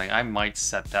catch something. I might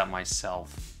set that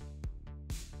myself.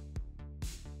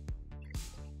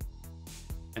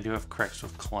 I do have CRex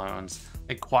with clones.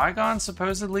 Like Qui-Gon's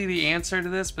supposedly the answer to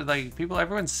this, but like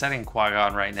everyone's setting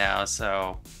Qui-Gon right now,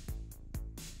 so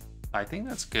I think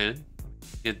that's good.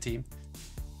 Good team.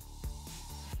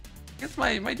 I guess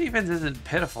my defense isn't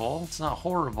pitiful. It's not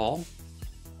horrible.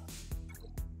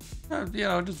 You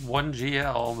know, just 1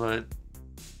 GL, but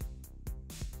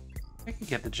I can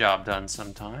get the job done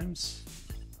sometimes.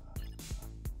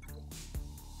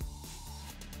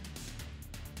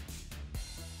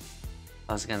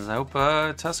 Tuskens. I hope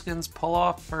Tuskens pull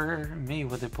off for me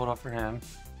what they pulled off for him.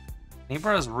 He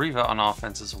brought his Reva on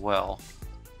offense as well.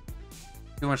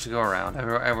 Too much to go around.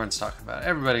 Everyone's talking about it.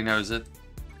 Everybody knows it.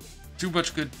 Too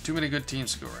many good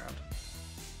teams to go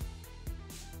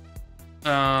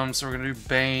around. So we're gonna do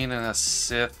Bane and a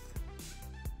Sith.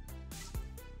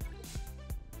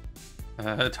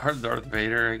 Darth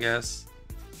Vader, I guess.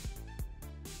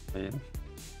 Bane.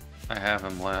 I have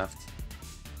him left.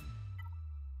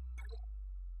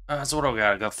 So what do we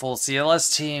got? Got full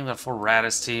CLS team, got full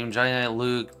Radis team, Giant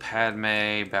Luke,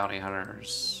 Padme, Bounty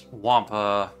Hunters,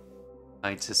 Wampa,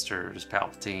 Night Sisters,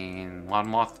 Palpatine, Mon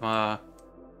Mothma,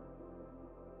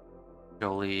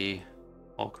 Jolie,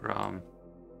 HoldoCron.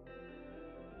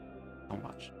 So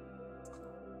much.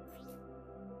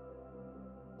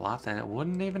 A lot that it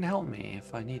wouldn't even help me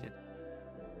if I needed.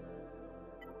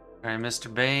 Alright,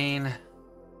 Mr. Bane.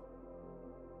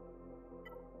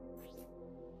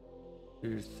 Do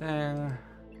your thing.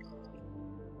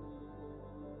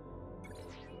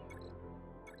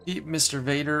 Keep Mr.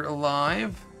 Vader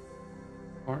alive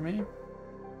for me.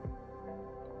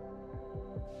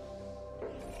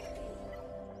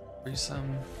 Free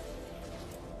some.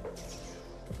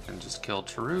 And just kill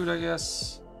Tarut, I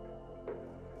guess.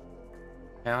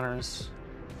 Counters.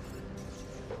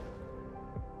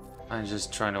 I'm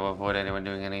just trying to avoid anyone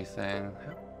doing anything.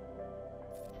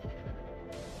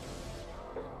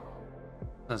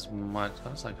 As much,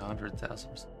 that was like 100,000.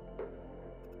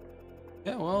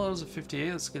 Yeah, well, it was a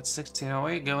 58. Let's get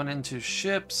 1608 going into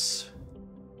ships.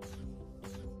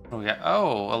 What do we got?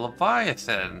 Oh, a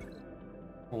Leviathan.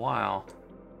 Wow.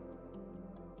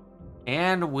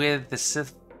 And with the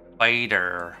Sith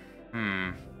Fighter.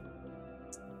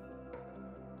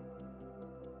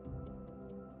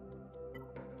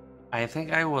 I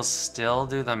think I will still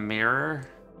do the mirror.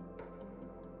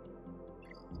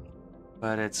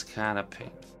 But it's kind of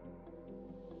painful.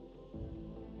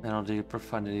 Then I'll do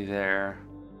Profundity there.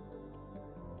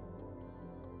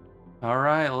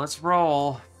 Alright, let's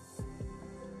roll.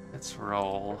 Let's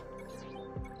roll.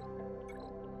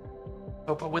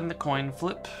 Hope I win the coin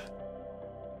flip.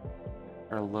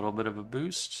 For a little bit of a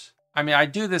boost. I mean, I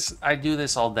do this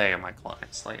all day on my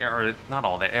clients. Like, or not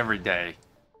all day, every day.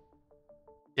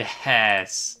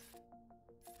 Yes.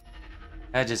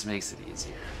 That just makes it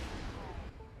easier.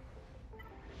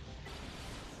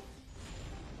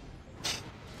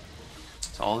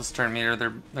 So all this turn meter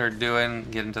they're doing,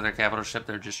 getting to their capital ship,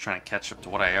 they're just trying to catch up to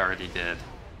what I already did.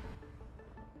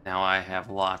 Now I have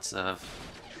lots of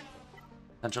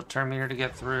potential turn meter to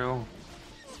get through.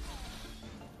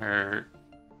 Her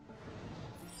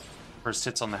first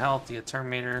hits on the health to get turn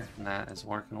meter, and that is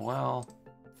working well.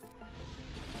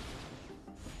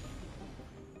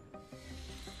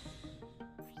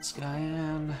 This guy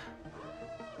in.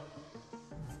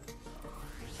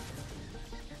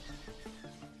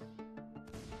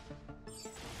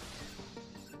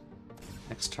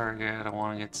 Next target, I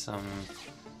want to get some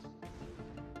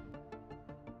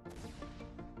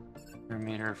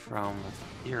meter from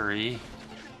Fury.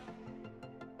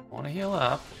 I want to heal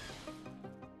up.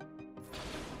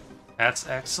 That's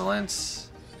excellent.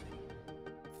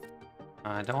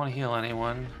 I don't want to heal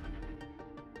anyone.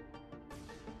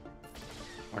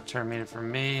 More turn meter for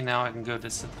me. Now I can go to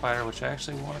Sith Fighter, which I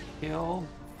actually want to kill.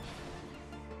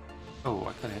 Oh,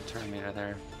 I could have hit turn meter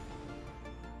there.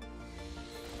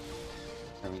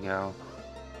 There we go.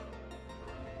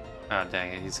 Oh,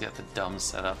 dang it. He's got the dumb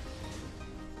setup.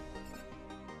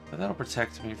 But that'll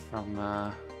protect me from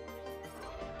a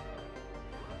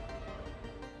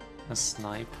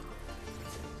snipe.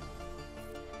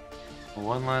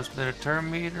 One last bit of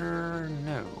turn meter.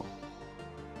 No.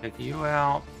 Take you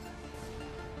out.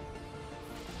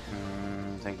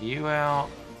 Take you out.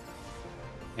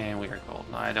 And we are gold.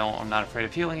 No, I'm not afraid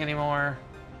of healing anymore.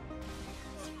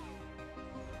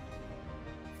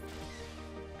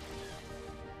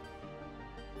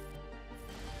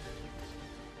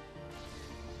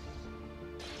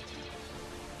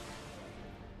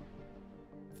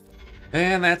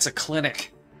 And that's a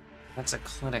clinic. That's a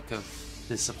clinic of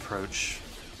this approach.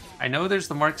 I know there's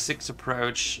the Mark 6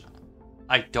 approach.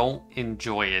 I don't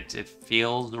enjoy it. It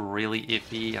feels really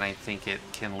iffy, and I think it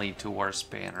can lead to worse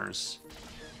banners.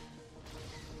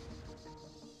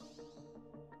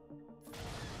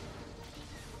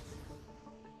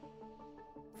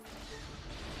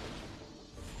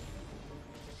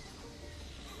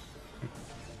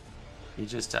 He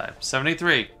just died.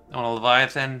 73 on a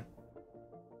Leviathan.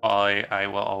 I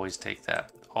will always take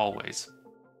that. Always.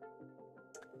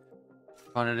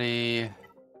 Quantity.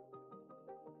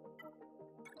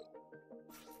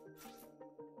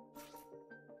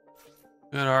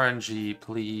 Good RNG,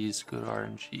 please. Good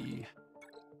RNG.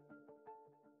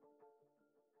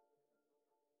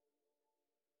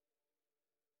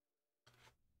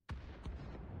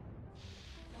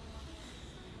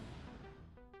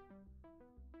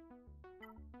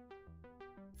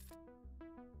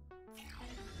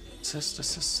 Assist.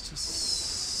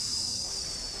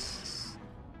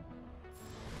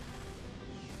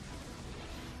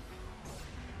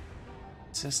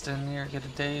 Assist in here, get a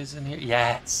daze in here.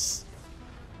 Yes!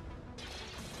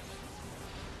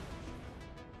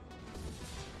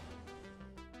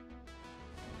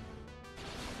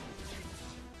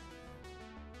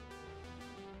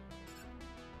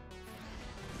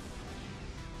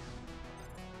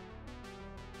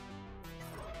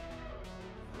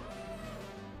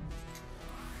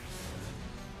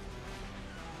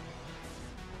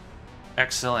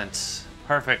 Excellent.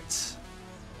 Perfect.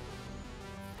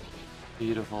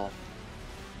 Beautiful.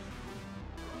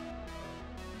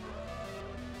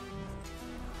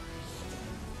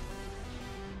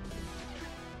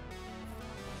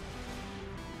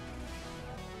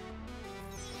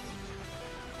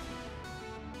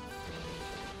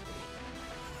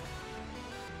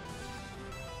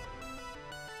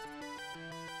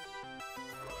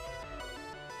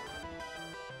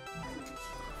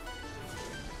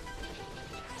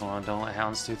 Come on, don't let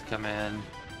Houndstooth come in.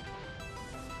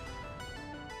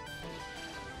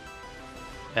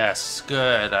 Yes,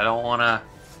 good. I don't want to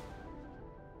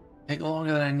take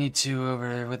longer than I need to over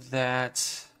there with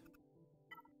that.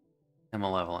 and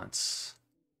Malevolence.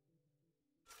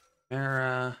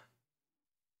 Chimaera.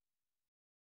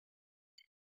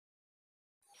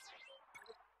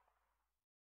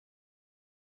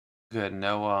 Good,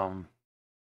 no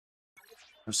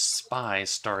spy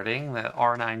starting. That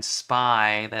R9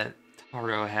 spy that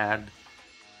Taro had.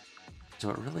 So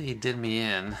it really did me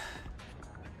in.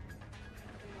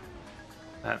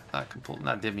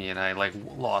 Not did me in, I like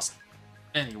lost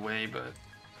anyway, but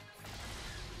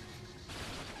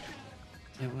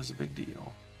it was a big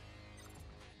deal.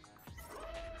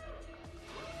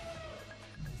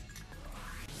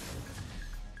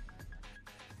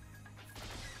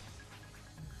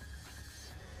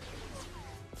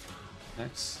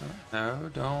 Next, no,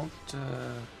 don't.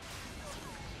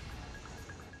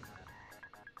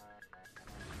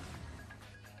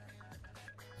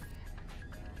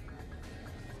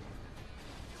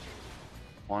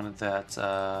 Wanted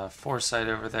that foresight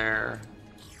over there.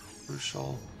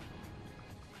 Crucial.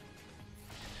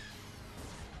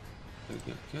 Good,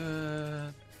 good,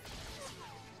 good.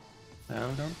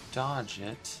 No, don't dodge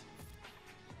it.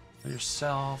 For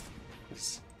yourself.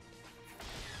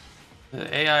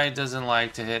 The AI doesn't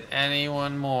like to hit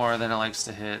anyone more than it likes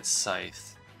to hit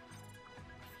Scythe.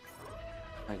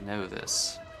 I know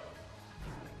this.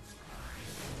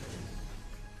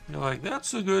 You're like,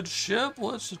 that's a good ship,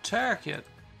 let's attack it.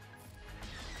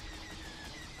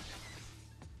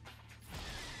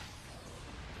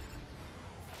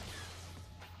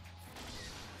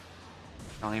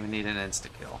 Don't even need an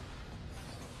insta-kill.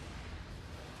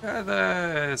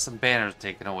 Some banners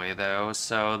taken away though,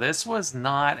 so this was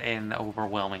not an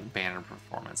overwhelming banner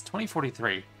performance.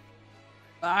 2043.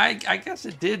 I guess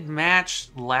it did match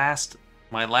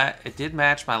my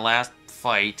last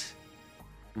fight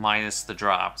minus the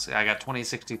drops. I got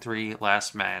 2063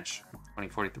 last match.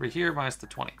 2043 here minus the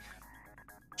 20.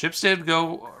 Chips did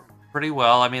go pretty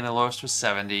well. I mean, the lowest was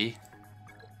 70.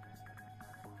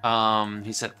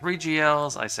 He said 3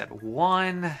 GLs. I said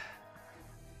 1.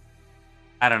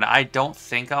 I don't know. I don't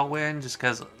think I'll win just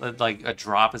because like a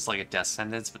drop is like a death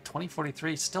sentence, but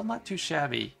 2043 still not too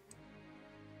shabby.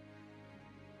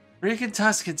 Freaking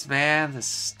Tuskens, man. The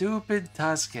stupid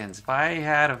Tuskens. If I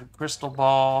had a crystal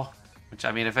ball, which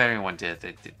I mean, if anyone did,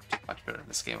 they did much better in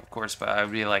this game, of course, but I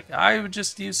would be like, I would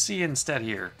just use C instead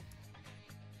here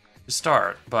to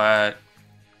start, but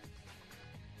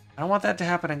I don't want that to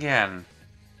happen again.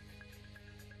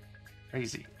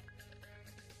 Crazy.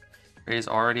 Ray's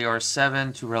already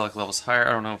R7, 2 relic levels higher.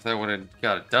 I don't know if that would have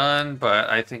got it done, but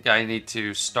I think I need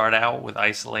to start out with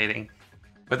isolating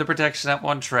with the protection up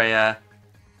on Traya,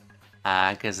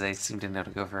 because they seem to know to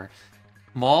go for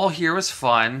Maul. Here was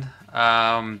fun.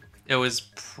 It was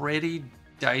pretty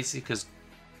dicey because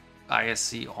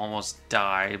ISC almost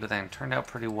died, but then it turned out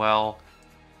pretty well.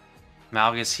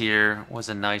 Malgus here was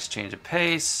a nice change of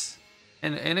pace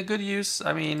and a good use.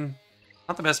 I mean,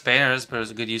 not the best banners, but it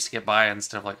was a good use to get by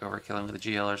instead of like overkilling with a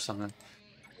GL or something.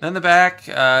 Then the back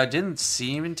didn't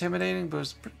seem intimidating, but it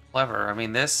was pretty clever. I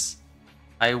mean, that's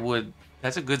a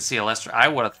good CLS. I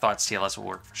would have thought CLS would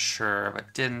work for sure,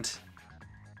 but didn't.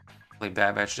 Like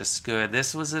Bad Batch just good.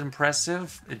 This was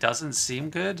impressive. It doesn't seem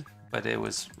good, but it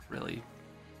was really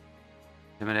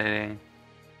intimidating.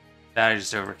 That I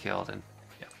just overkilled, and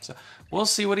yeah. So we'll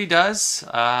see what he does.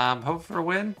 Hope for a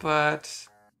win, but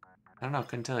I don't know.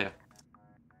 Couldn't tell you.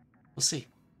 We'll see.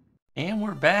 And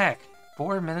we're back.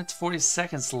 4 minutes, 40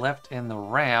 seconds left in the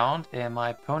round, and my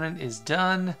opponent is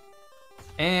done.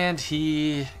 And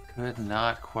he could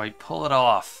not quite pull it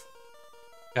off.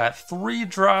 Got 3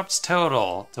 drops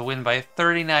total to win by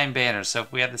 39 banners. So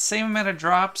if we had the same amount of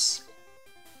drops,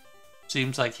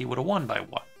 seems like he would have won by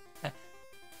 1.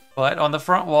 But on the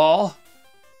front wall,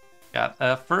 got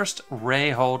a first Ray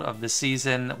hold of the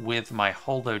season with my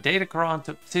HoldoCron,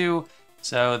 took 2.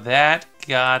 So that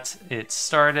got it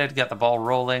started, got the ball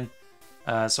rolling.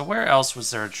 So where else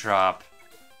was there a drop?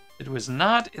 It was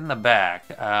not in the back.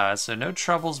 So no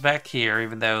troubles back here,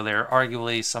 even though there are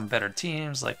arguably some better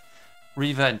teams like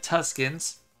Riva and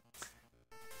Tuskens.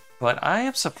 But I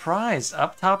am surprised.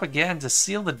 Up top again to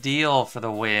seal the deal for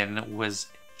the win was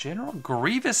General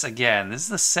Grievous again. This is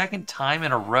the second time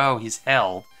in a row he's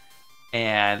held.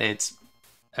 And it's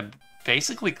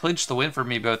basically clinched the win for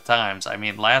me both times. I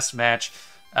mean, last match,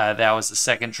 that was the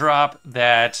second drop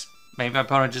that made my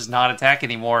opponent just not attack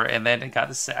anymore. And then it got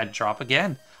the drop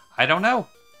again. I don't know.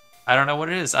 I don't know what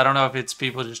it is. I don't know if it's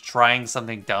people just trying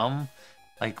something dumb.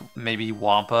 Like maybe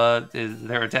Wampa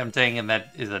they're attempting and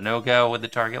that is a no-go with the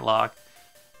target lock.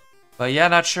 But yeah,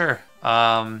 not sure.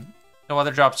 No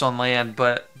other drops on land,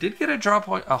 but did get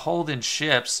a hold in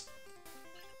ships.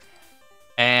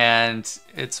 And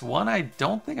it's one I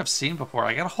don't think I've seen before.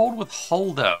 I got a hold with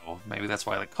Holdo. Maybe that's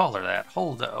why they call her that,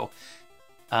 Holdo.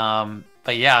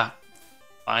 But yeah,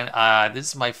 fine.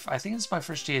 This is I think this is my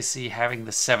first GAC having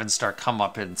the 7-star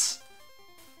comeuppance.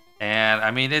 And I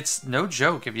mean, it's no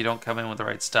joke if you don't come in with the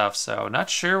right stuff. So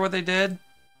not sure what they did,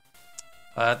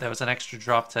 but there was an extra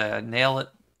drop to nail it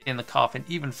in the coffin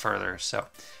even further. So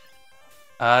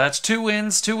that's 2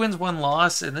 wins, 1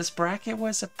 loss, and this bracket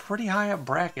was a pretty high up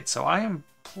bracket. So I am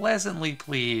pleasantly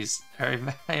pleased. I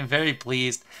am very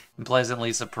pleased and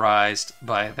pleasantly surprised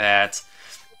by that.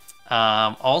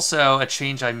 Also, a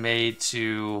change I made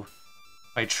to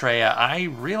my Traya. I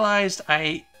realized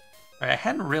I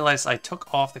hadn't realized I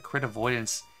took off the crit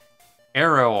avoidance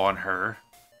arrow on her.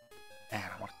 Man,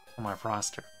 I want to kill my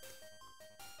roster.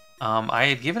 I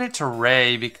had given it to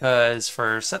Rey because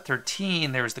for set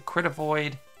 13 there was the crit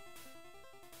avoid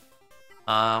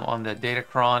on the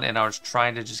HoldoCron, and I was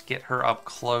trying to just get her up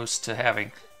close to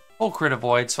having full crit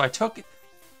avoid. So I took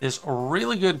this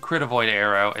really good crit avoid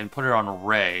arrow and put it on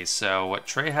Rey. So what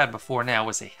Trey had before now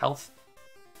was a health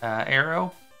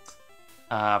arrow.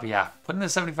 But yeah, put in the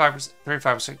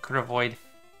 35% crit avoid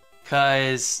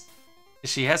because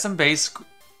she has some base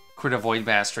crit avoid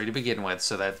mastery to begin with,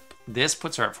 so that this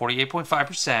puts her at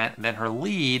 48.5%, and then her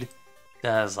lead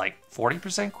does like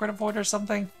 40% crit avoid or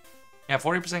something. Yeah,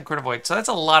 40% crit avoid. So that's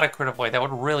a lot of crit avoid. That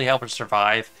would really help her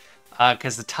survive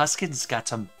because the Tuskens got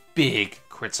some big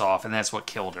crits off, and that's what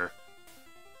killed her.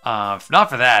 If not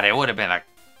for that, it would have been a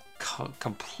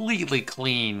completely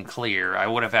clean clear. I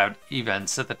would have had even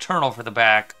set the Eternal for the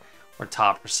back or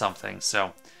top or something.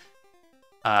 So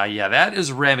yeah, that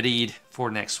is remedied for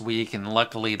next week, and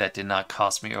luckily that did not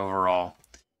cost me overall.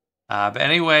 But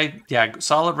anyway, yeah,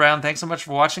 solid round. Thanks so much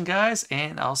for watching, guys,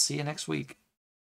 and I'll see you next week.